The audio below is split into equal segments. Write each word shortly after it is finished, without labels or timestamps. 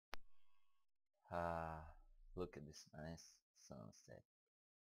Look at this nice sunset.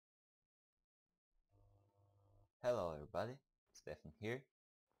 Hello everybody, Stefan here,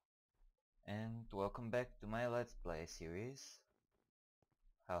 and welcome back to my Let's Play series.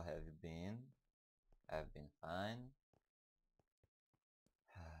 How have you been? I've been fine.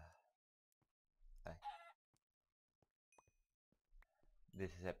 Hi.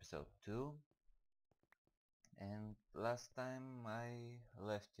 This is episode 2, and last time I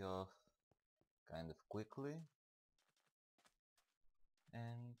left you off kind of quickly,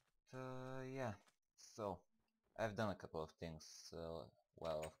 and yeah, so I've done a couple of things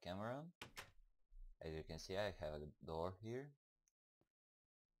while off camera. As you can see, I have a door here.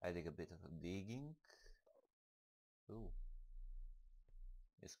 I did a bit of digging. Ooh.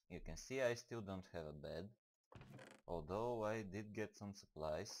 As you can see, I still don't have a bed, although I did get some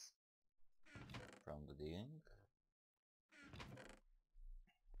supplies from the digging.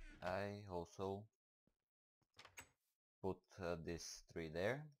 I also put this tree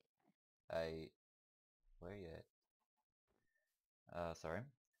there. Where you at? Sorry.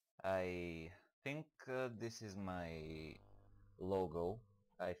 I think this is my logo.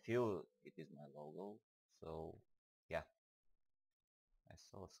 I feel it is my logo, so yeah. I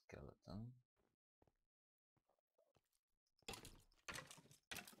saw a skeleton.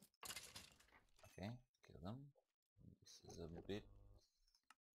 Okay, kill them. This is a bit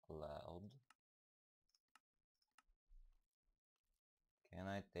loud. Can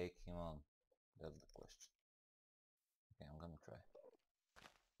I take him on? That's the question. Okay, I'm gonna try.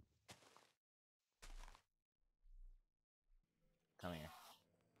 Come here.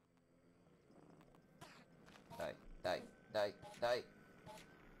 Die, die, die, die!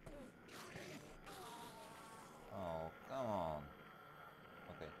 Oh, come on.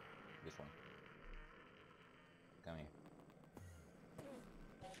 Okay, this one. Come here.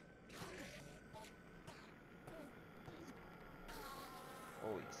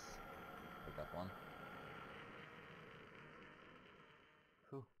 Oh yes, I got one.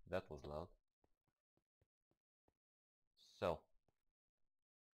 Whew, that was loud. So,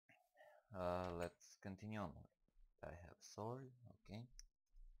 let's continue on. I have sword, okay.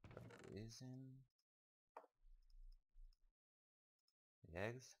 Put this in. The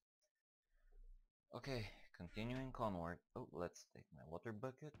eggs. Okay, continuing onward. Oh, let's take my water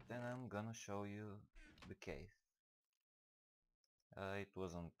bucket and I'm gonna show you the cave. It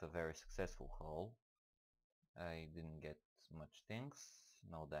wasn't a very successful haul. I didn't get much things,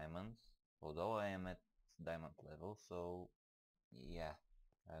 no diamonds, although I am at diamond level, so yeah,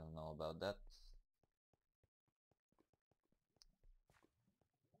 I don't know about that.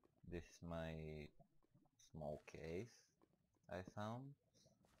 This is my small cave I found.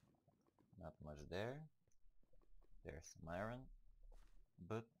 Not much there. There's some iron.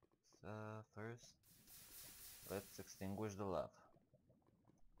 But first, let's extinguish the lava.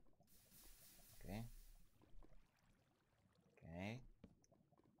 Okay. Okay.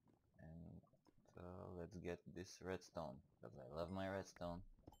 And let's get this redstone, because I love my redstone.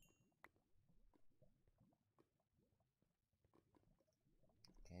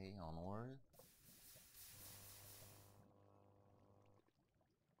 Okay, onward.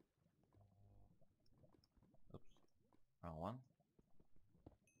 Oops, wrong one.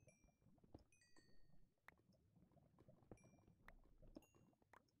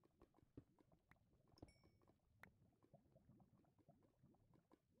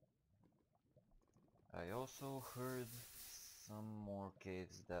 I also heard some more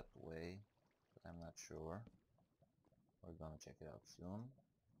caves that way, but I'm not sure. We're gonna check it out soon.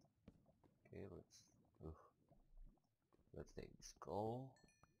 Okay, let's take this coal.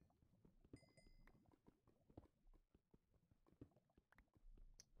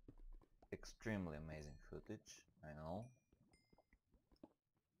 Extremely amazing footage, I know.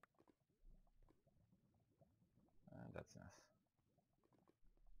 And that's enough.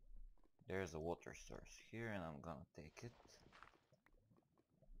 There's a water source here and I'm gonna take it.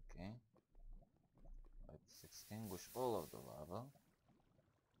 Okay. Let's extinguish all of the lava.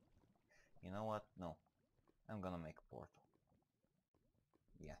 You know what? No. I'm gonna make a portal.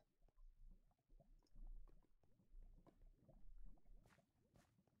 Yeah.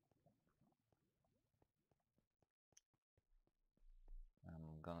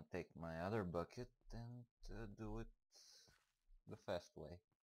 I'm gonna take my other bucket and do it the fast way.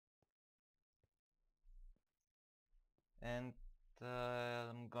 And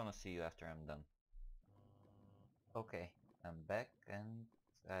I'm gonna see you after I'm done. Okay, I'm back and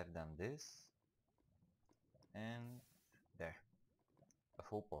I've done this. And there. A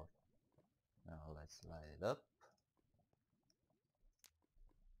full port. Now let's light it up.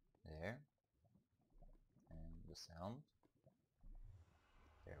 There. And the sound.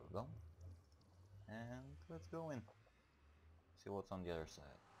 There we go. And let's go in. See what's on the other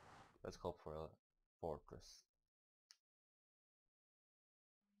side. Let's hope for a fortress.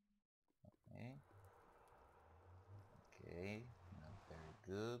 Okay. Okay, not very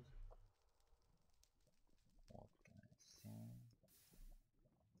good. What can I see?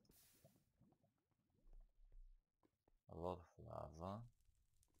 A lot of lava.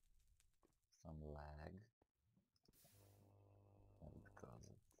 Some lag. Because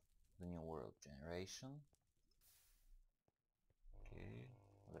of the new world generation. Okay,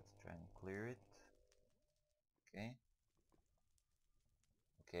 let's try and clear it. Okay.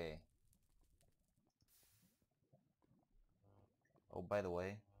 Okay. Oh, by the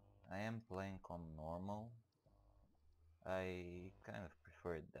way, I am playing on normal. I kind of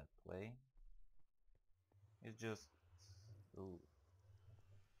prefer it that way. It's just... ooh,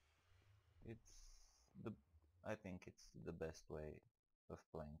 it's the... I think it's the best way of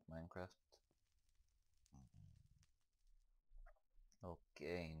playing Minecraft.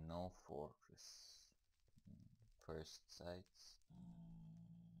 Okay, no fortress. First sites.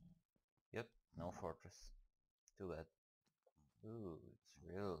 Yep, no fortress. Too bad. Ooh, it's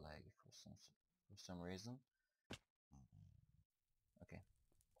real laggy for some reason. Okay.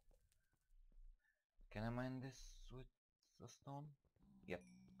 Can I mine this with a stone? Yep.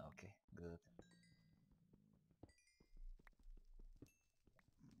 Okay, good.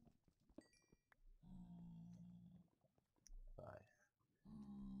 5.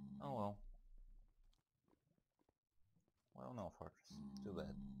 Oh well. Well, no fortress. Too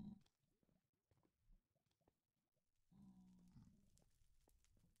bad.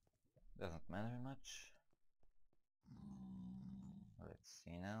 Doesn't matter much. Let's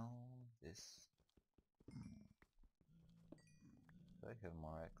see now. This. Do I have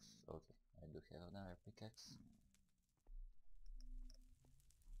more X? Okay, I do have another pickaxe.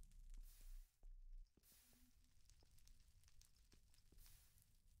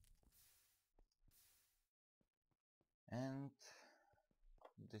 And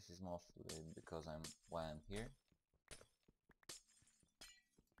this is mostly because why I'm here.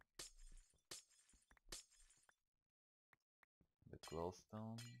 The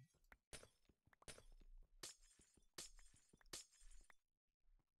glowstone.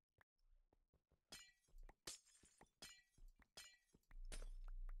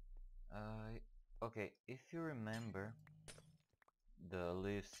 Okay, if you remember the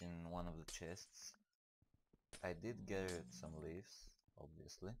leaves in one of the chests, I did gather some leaves,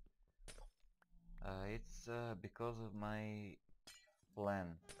 obviously. It's because of my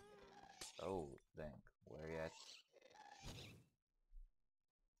plan. Oh, dang, where you at?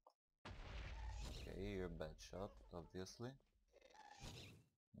 Okay, you're a bad shot, obviously.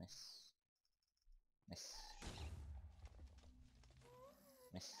 Miss. Miss.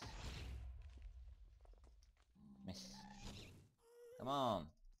 Miss. Miss. Come on!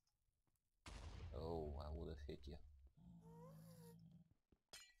 Oh, I would have hit you.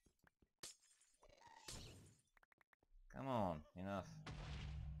 Come on, enough.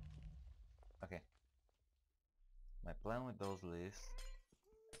 Okay. My plan with those leaves,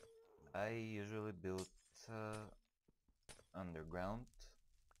 I usually build underground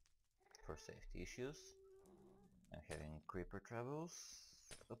for safety issues. I'm having creeper travels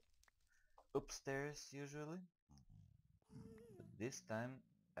upstairs usually. But this time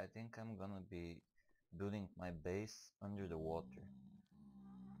I think I'm gonna be building my base under the water.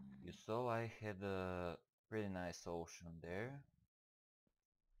 You saw I had a pretty nice ocean there.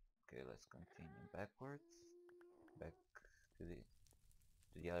 Okay, let's continue backwards. Back to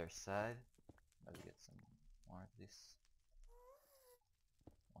the other side. Let's get some more of this.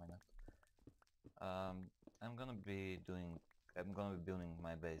 Why not? I'm gonna be building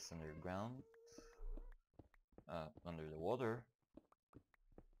my base underground, under the water.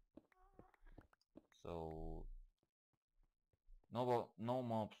 So no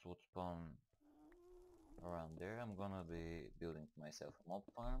mobs would spawn around there. I'm gonna be building myself a mob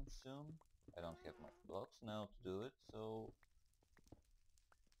farm soon. I don't have much blocks now to do it, so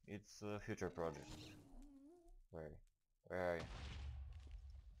it's a future project. Where are you?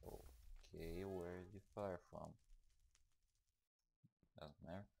 Okay, where did you fire from? Doesn't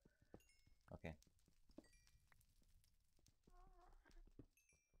matter. Okay.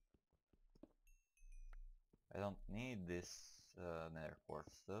 I don't need this nether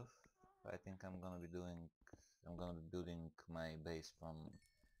quartz stuff. I think I'm gonna be building my base from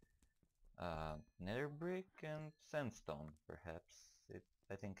nether brick and sandstone, perhaps.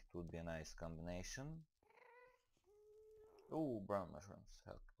 I think it would be a nice combination. Oh, brown mushrooms.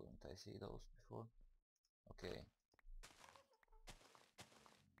 How couldn't I see those before? Okay.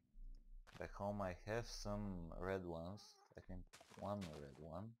 Back home I have some red ones. I think one red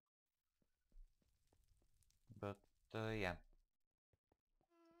one. But yeah.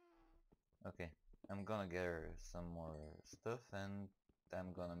 Okay. I'm gonna gather some more stuff and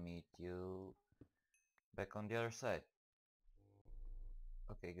I'm gonna meet you back on the other side.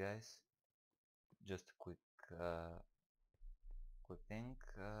 Okay guys. Just a quick thing.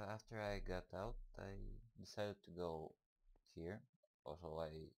 After I got out I decided to go here. Also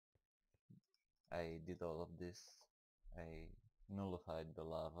I did all of this. I nullified the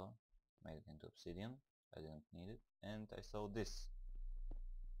lava, made it into obsidian. I didn't need it, and I saw this.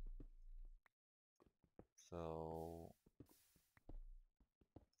 So,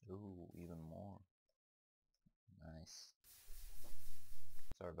 ooh, even more. Nice.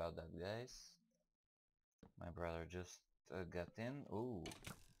 Sorry about that, guys. My brother just got in. Ooh,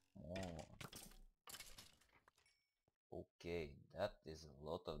 more. Okay, that is a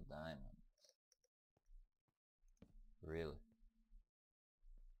lot of diamonds. Really.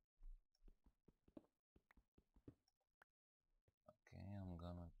 Okay, I'm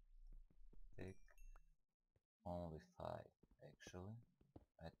gonna take only 5 actually,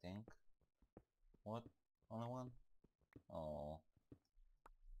 I think. What? Only one? Oh,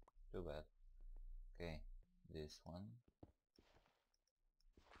 too bad. Okay, this one.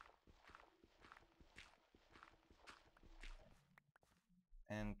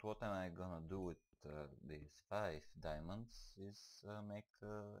 And what am I gonna do with these 5 diamonds is make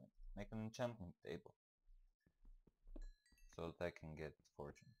an enchantment table. So that I can get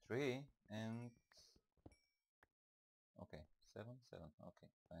fortune 3 and... okay, 7, 7, okay,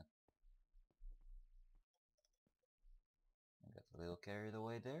 fine. I got a little carried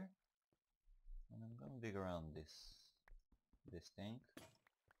away there. And I'm gonna dig around this thing.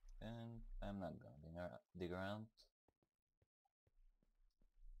 And I'm not gonna dig around.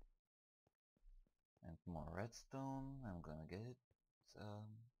 And more redstone, I'm gonna get it.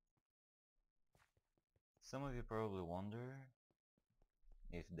 Some of you probably wonder,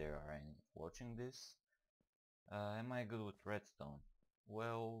 if there are any watching this, am I good with redstone?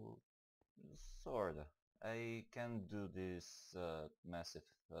 Well, sorta. I can do this massive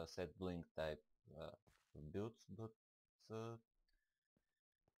set blink type builds, but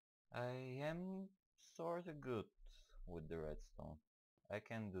I am sorta good with the redstone. I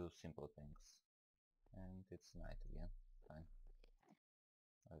can do simple things. And it's night again. Fine.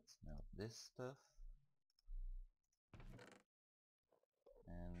 Let's melt this stuff.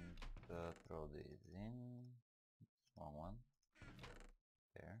 And throw these in. Small one.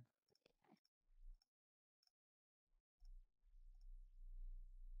 There.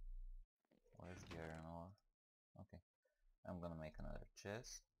 Where's the iron ore? Okay. I'm gonna make another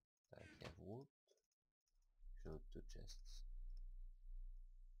chest. I have wood. Shoot, 2 chests.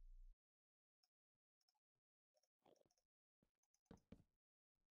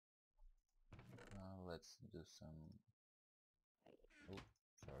 Let's do some... oh,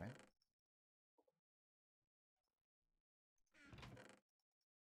 sorry.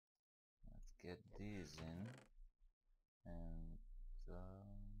 Let's get these in. And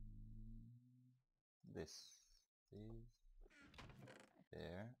this. These.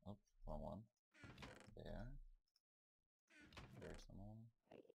 There. Oops, wrong one. There. There's some more.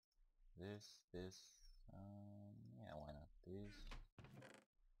 This. Yeah, why not this?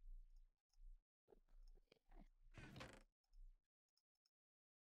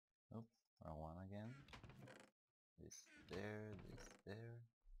 Oops, wrong one again. This there, this there.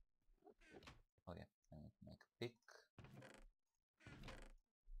 Oh yeah, I need to make a pick.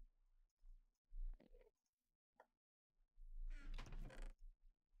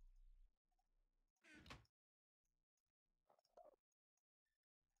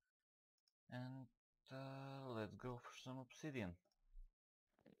 And let's go for some obsidian.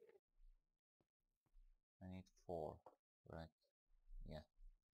 I need 4, right? Yeah.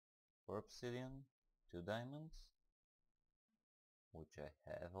 4 obsidian, 2 diamonds, which I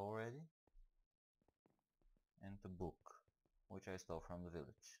have already, and a book, which I stole from the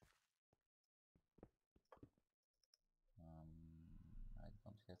village. I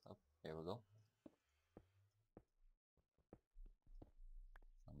don't have up. There we go.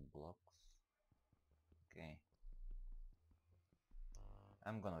 Some blocks. Okay.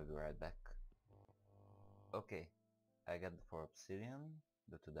 I'm gonna be right back. Okay. I got the 4 obsidian,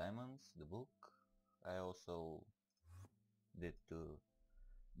 the 2 diamonds, the book. I also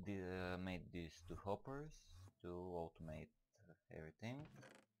made these 2 hoppers to automate everything.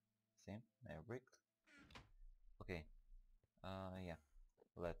 See, they're bricked. Okay, yeah,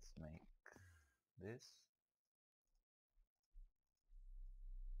 let's make this.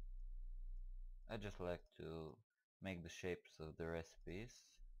 I just like to make the shapes of the recipes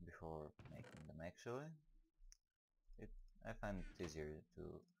before making them actually. I find it easier to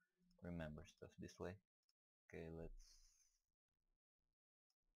remember stuff this way. Okay,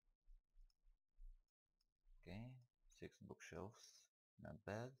 okay, 6 bookshelves, not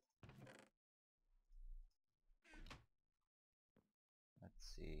bad.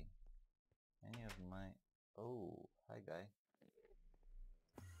 Let's see, any of my... Oh, hi guy.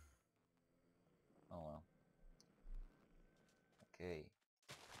 Oh well. Okay.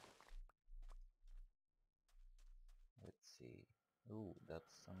 Let's see. Ooh, that's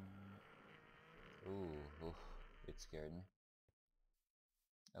some... Ooh, oof, it scared me.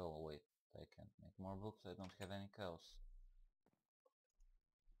 Oh wait, I can't make more books, I don't have any cows.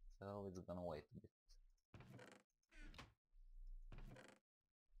 So it's gonna wait a bit.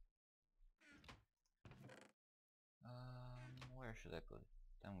 Where should I put it?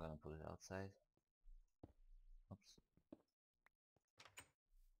 I'm gonna put it outside. Oops.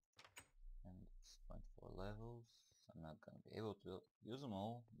 And it's 0.4 levels. I'm not gonna be able to use them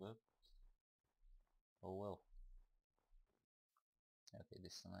all, but oh well. Okay,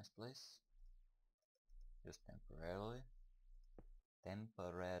 this is a nice place. Just temporarily.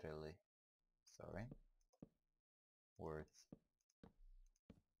 Temporarily. Sorry. Words.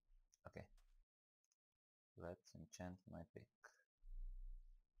 Okay. Let's enchant my pick.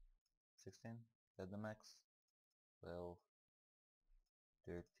 16? Is that the max? 12,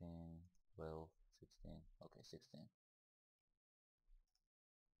 13, 12, 16. Okay, 16.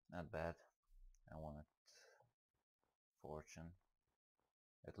 Not bad. I wanted fortune.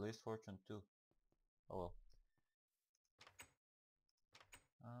 At least fortune 2. Oh well.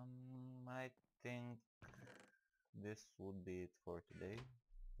 I think this would be it for today.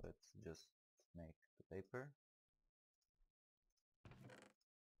 Let's just make the paper.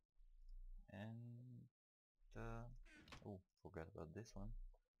 And oh, forgot about this one.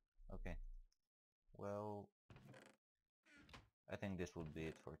 Okay. Well, I think this would be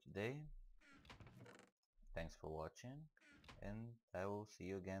it for today. Thanks for watching, and I will see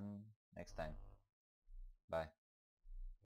you again next time. Bye.